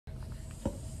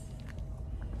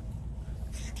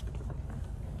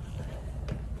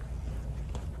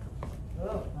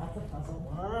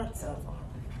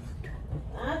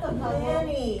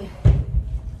Penny.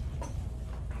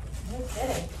 No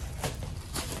kidding.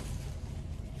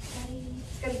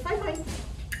 Scottie, find mine.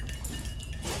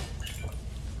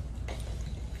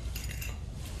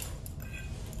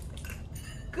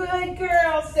 Good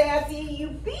girl, Saffie. You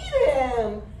beat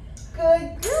him.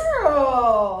 Good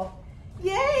girl.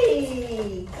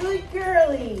 Yay. Good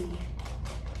girly.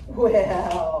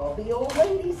 Well, the old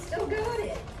lady still got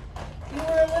it. You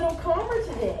were a little calmer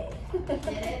today. Did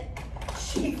it?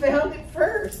 She found it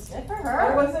first. Good for her.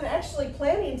 I wasn't actually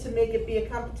planning to make it be a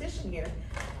competition here.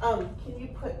 Can you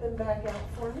put them back out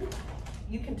for me?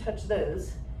 You can touch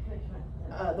those. Which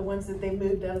one? The ones that they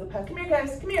moved out of the pile. Come here,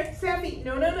 guys. Come here. Saffie.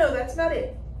 No, no, no. That's not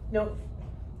it. Nope.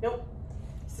 Nope.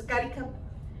 Scottie, come.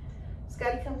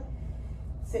 Scottie, come.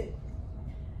 Sit.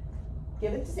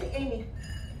 Give it to Amy.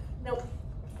 Nope.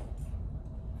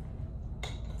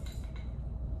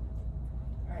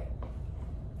 All right.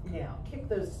 Now, kick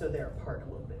those so they're apart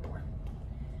a little bit more.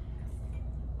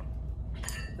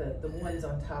 The ones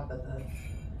on top of the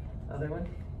other one,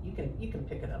 you can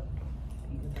pick it up.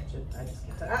 You can touch it. I just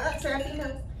can't touch. Saffie,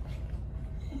 no.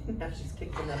 Now she's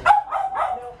kicked another.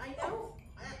 No, I know.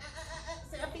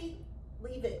 Saffie,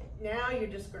 leave it. Now you're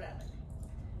just grabbing.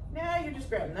 Now you're just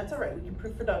grabbing. That's all right. We can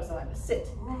proof for dogs saliva. Sit.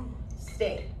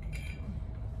 Stay.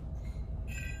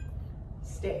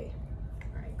 Stay.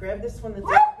 All right. Grab this one that's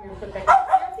up here and put it back.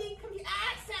 Saffie, come here.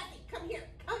 Saffie, come here.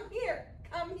 Come here.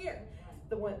 Come here.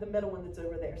 The metal one that's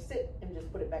over there. Sit and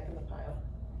just put it back in the pile.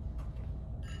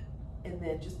 And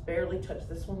then just barely touch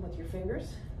this one with your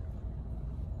fingers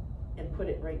and put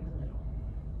it right in the middle.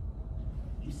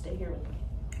 You stay here with me.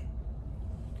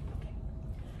 Okay.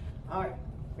 All right.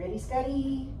 Ready,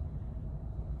 Scottie?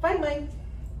 Find mine.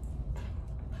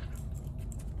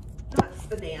 Not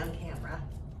the damn camera.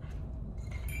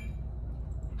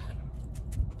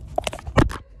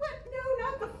 What? No,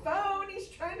 not the phone. He's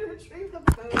trying to retrieve the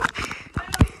phone.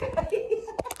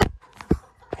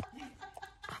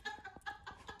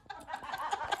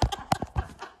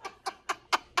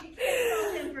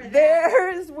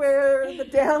 There's where the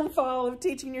downfall of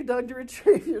teaching your dog to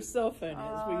retrieve your cell phone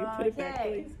is. Will you put it back,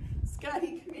 please?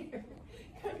 Scottie, come here.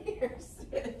 Come here,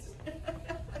 sit.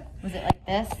 Was it like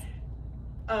this?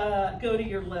 Go to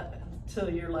your left,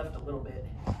 to your left a little bit.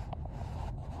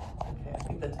 Okay, I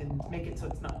think that's gonna make it so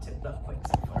it's not tipped up quite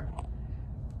so far.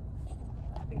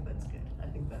 I think that's good. I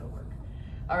think that'll work.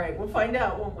 All right, we'll find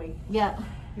out, won't we? Yeah.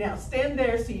 Now stand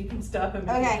there so you can stop him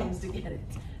if he comes to get it.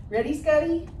 Ready,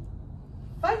 Scottie?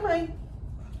 Find mine.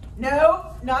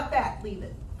 No, not that. Leave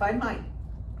it. Find mine.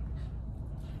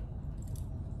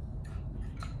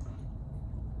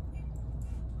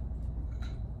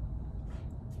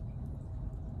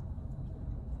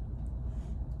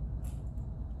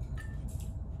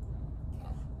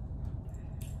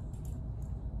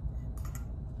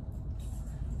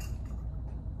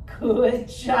 Good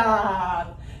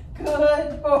job.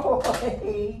 Good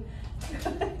boy.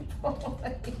 Good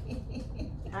boy.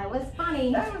 That was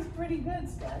funny. That was pretty good,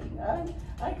 Scottie.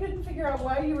 I couldn't figure out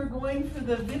why you were going for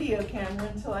the video camera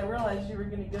until I realized you were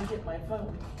going to go get my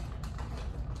phone.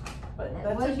 But that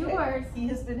that's was okay. yours. He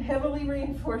has been heavily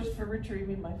reinforced for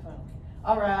retrieving my phone.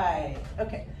 All right.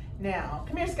 Okay. Now,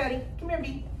 come here, Scottie. Come here,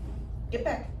 B. Get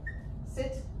back.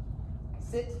 Sit.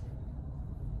 Sit.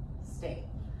 Stay.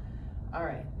 All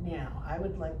right. Now, I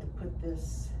would like to put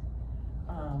this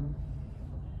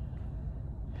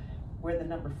where the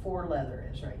number 4 leather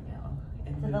is right now.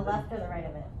 And to the left or the right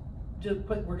of it? Just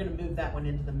put, we're gonna move that one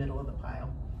into the middle of the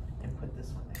pile and put this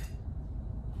one there.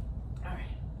 All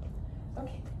right,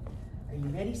 okay. Are you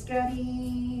ready,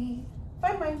 Scottie?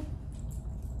 Find mine.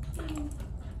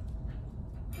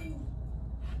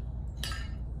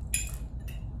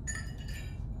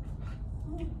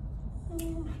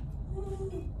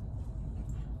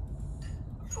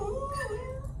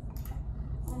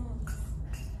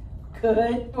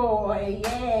 Good boy,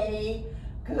 yay.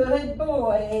 Good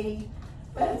boy.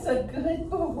 That's a good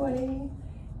boy.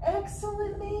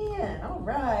 Excellent man. All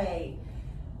right.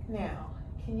 Now,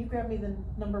 can you grab me the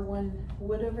number 1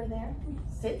 wood over there?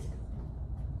 Sit.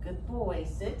 Good boy.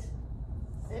 Sit.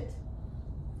 Sit.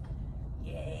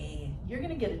 Yay. You're going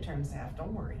to get a turn, Saf.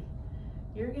 Don't worry.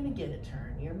 You're going to get a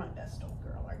turn. You're my best old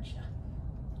girl, aren't you?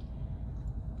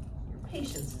 Your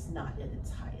patience is not at its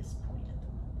highest point at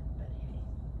the moment, but hey.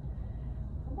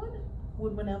 The one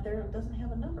wood one out there doesn't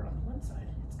have a number on the one side.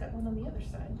 It's got one on the other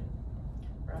side.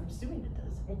 Or I'm assuming it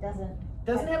does. It doesn't.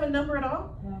 Doesn't have a number at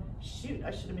all? No. Shoot, I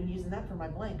should have been using that for my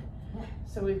blank.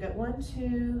 So we've got 1,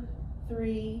 2,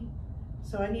 3.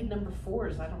 So I need number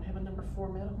 4s. I don't have a number 4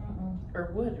 metal.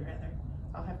 Or wood, rather.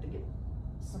 I'll have to get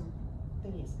some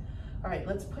thingies. All right,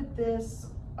 let's put this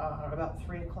about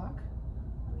 3 o'clock.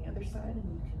 the other side, and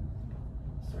you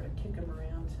can sort of kick them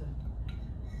around to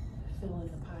fill in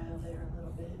the pile there a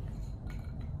little bit.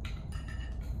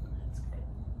 That's good.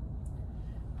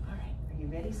 All right, are you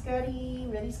ready, Scottie?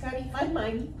 Ready, Scottie? Find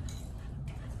mine.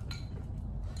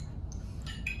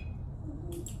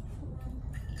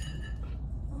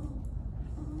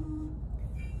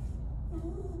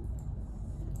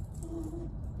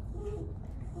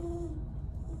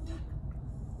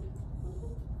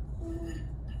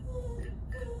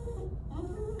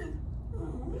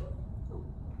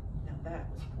 Now that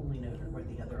was pulling over where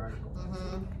the other article was,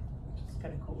 which is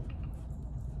kind of cool.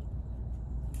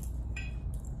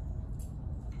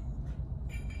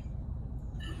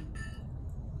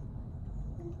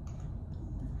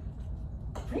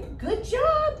 Good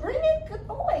job, bring it, good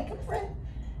boy, come friend.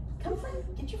 Come friend,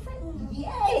 get your friend.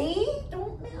 Yay,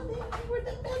 don't mount it, you were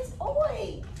the best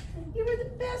boy. You were the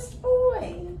best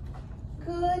boy.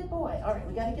 Good boy. All right,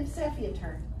 we gotta give Saffie a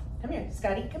turn. Come here,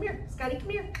 Scottie, come here. Scottie, come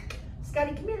here.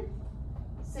 Scottie, come here.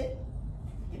 Sit,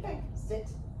 get back, sit,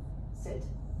 sit,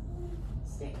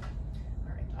 stay.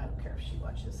 All right, I don't care if she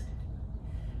watches.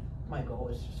 My goal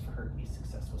is just for her to be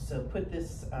successful. So put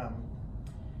this,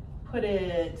 put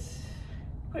it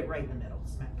right in the middle,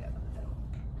 smack dab in the middle.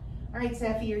 All right,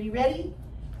 Saffie, are you ready?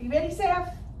 Are you ready,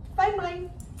 Saff? Find mine.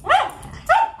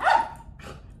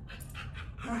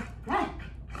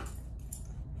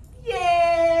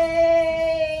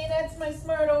 Yay! That's my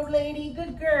smart old lady.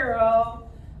 Good girl.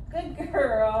 Good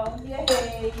girl.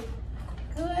 Yay.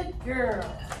 Good girl.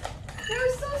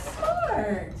 You're so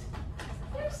smart.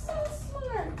 You're so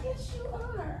smart. Yes, you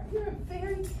are. You're a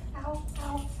very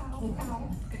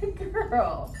good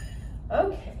girl.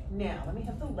 Okay, now let me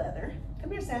have the leather.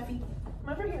 Come here, Saffie.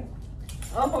 Come over here.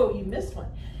 Oh, you missed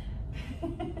one.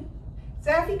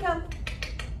 Saffie, come.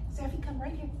 Saffie, come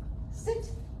right here. Sit,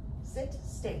 sit,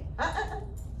 stay.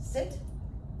 Sit,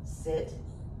 sit,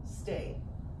 stay.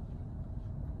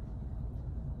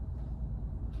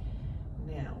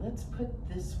 Now let's put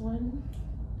this one.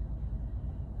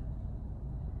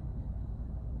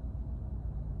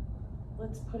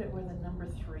 Let's put it where the number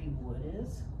 3 wood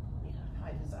is. Yeah,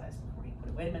 hide his eyes before you put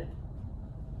it. Wait a minute.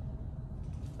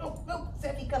 Oh, no,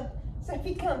 Saffie, come.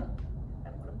 Saffie, come.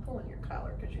 I'm going to pull in your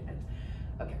collar because you're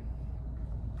okay.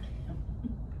 All right,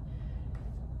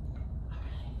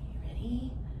 you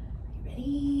ready? Are you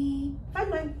ready? Find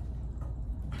mine.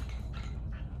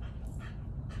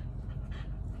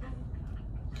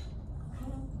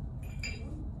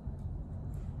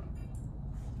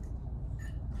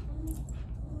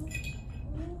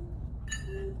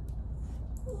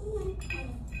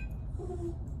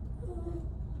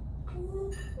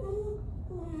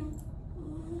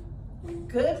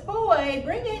 Good boy,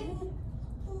 bring it.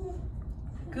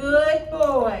 Good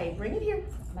boy, bring it here.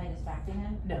 Am I distracting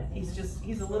him? No,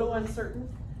 he's a little uncertain.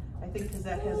 I think because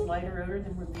that has lighter odor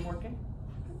than we've been working.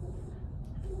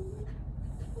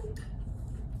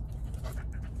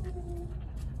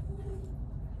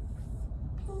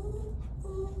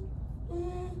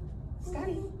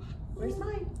 Scottie, where's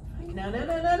mine? No.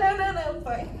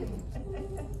 Fine.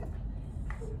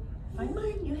 Find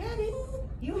mine. You had it.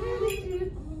 You had it,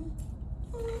 dude.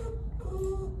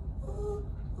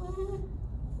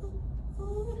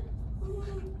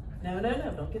 No.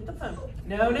 Don't get the phone.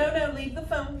 No. Leave the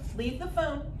phone. Leave the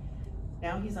phone.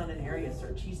 Now he's on an area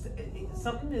search.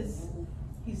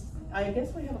 I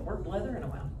guess we haven't worked leather in a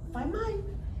while. Find mine.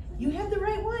 You had the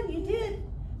right one. You did.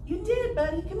 You did,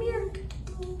 buddy. Come here.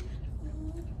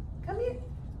 Come here.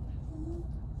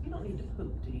 You don't need to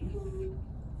poop, do you?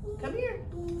 Come here.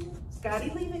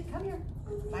 Scottie, leave it. Come here.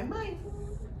 Find mine.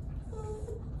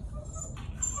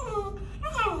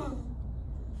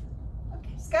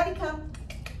 Okay, Scottie, come.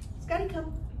 Scottie,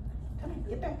 come. Come here.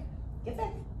 Get back. Get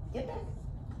back. Get back.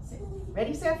 Sit.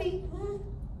 Ready, Saffie?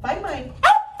 Find mine.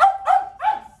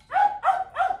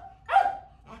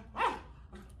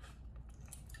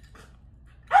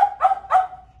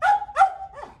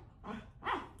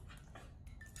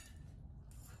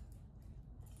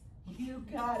 You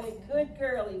got it. Good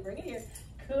girlie. Bring it here.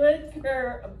 Good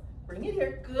girl. Bring it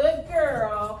here. Good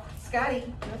girl.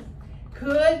 Scottie.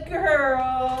 Good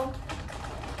girl.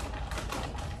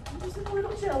 There's a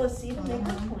little jealousy to make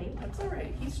a point. That's all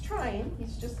right. He's trying.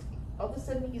 He's just, all of a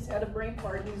sudden he's had a brain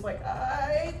fart and he's like,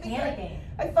 I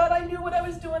thought I knew what I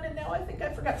was doing and now I think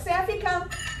I forgot. Saffie, come.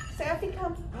 Saffie,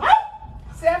 come.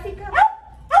 Saffie, come.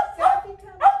 Saffie,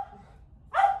 come.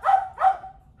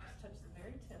 Just touch the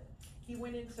very tip. He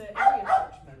went into area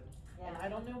search mode. Yeah. And I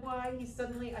don't know why he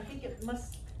suddenly, I think it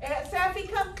must, Saffie,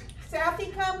 come.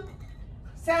 Saffie, come.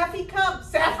 Saffie, come.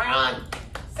 Saffron.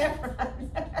 Saffron.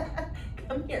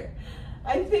 Come here.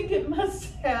 I think it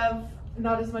must have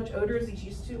not as much odor as he's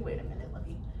used to. Wait a minute, let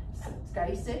me,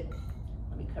 Scotty, sit.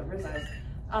 Let me cover his eyes.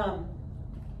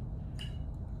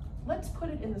 Let's put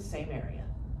it in the same area.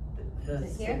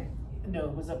 Is it here? No,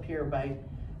 it was up here by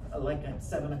like at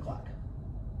 7 o'clock.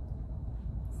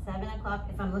 7 o'clock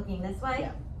if I'm looking this way?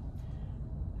 Yeah.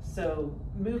 So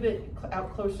move it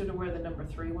out closer to where the number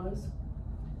 3 was.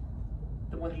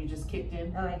 The one that you just kicked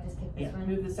in. Oh, I just kicked this one?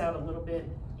 Move this out a little bit.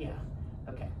 Yeah,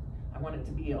 okay. I want it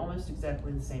to be almost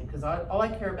exactly the same because all I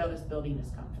care about is building his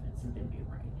confidence and then being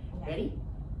right. Okay. Ready?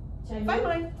 Should I Bye, move?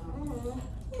 mine.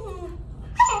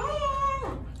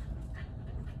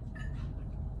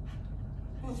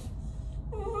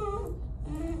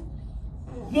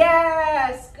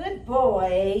 Yes, good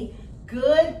boy.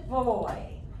 Good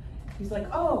boy. He's like,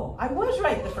 oh, I was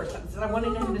right the first time. So I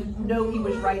wanted him to know he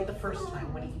was right the first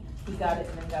time when he got it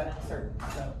and then got inserted.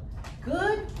 So,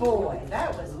 good boy.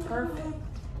 That was perfect.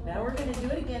 Now we're going to do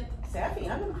it again. Saffie,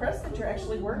 I'm impressed that you're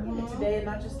actually working it today and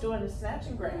not just doing a snatch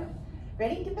and grab.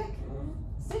 Ready? Get back.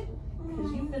 Sit.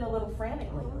 Because you've been a little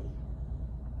frantic lately.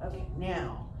 Okay,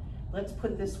 now, let's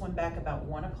put this one back about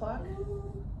 1 o'clock.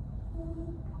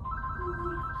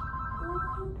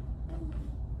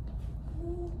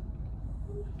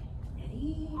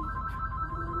 Ready?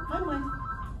 Find one.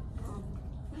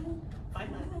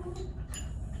 Find one.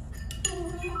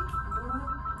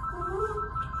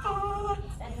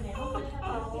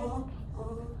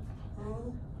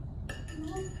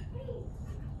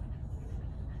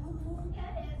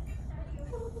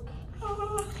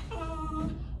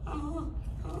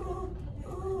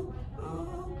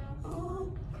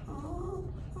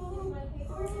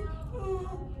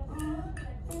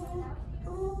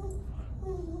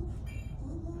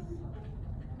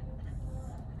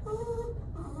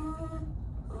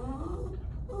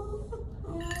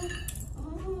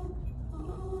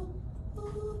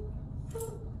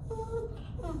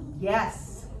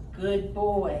 Yes, good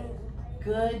boy,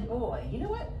 good boy. You know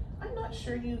what? I'm not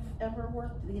sure you've ever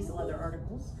worked these leather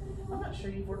articles. I'm not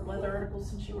sure you've worked leather articles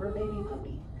since you were a baby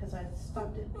puppy because I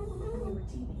stopped it when you were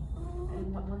teething. I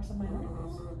didn't want marks on my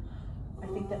articles. I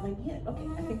think that might be it. Okay,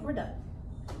 I think we're done.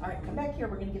 All right, come back here.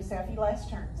 We're going to give Saffie last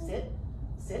turn. Sit,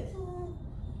 sit,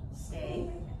 stay.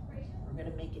 We're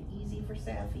going to make it easy for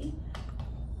Saffie.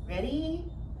 Ready?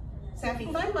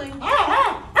 Saffie, find mine.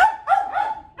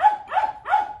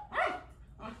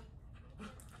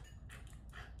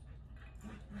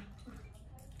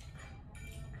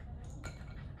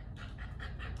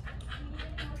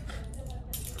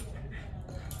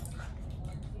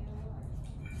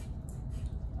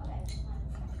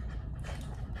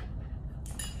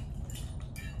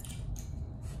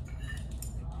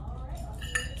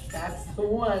 That's the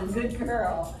one. Good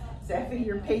girl. Saffie,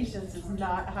 your patience is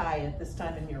not high at this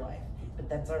time in your life, but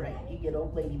that's all right. You get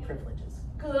old lady privileges.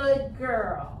 Good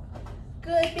girl.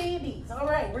 Good babies. All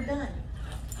right, we're done.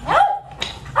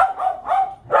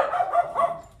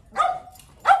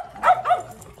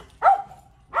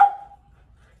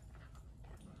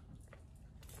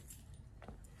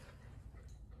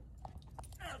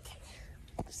 Okay.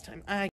 This time I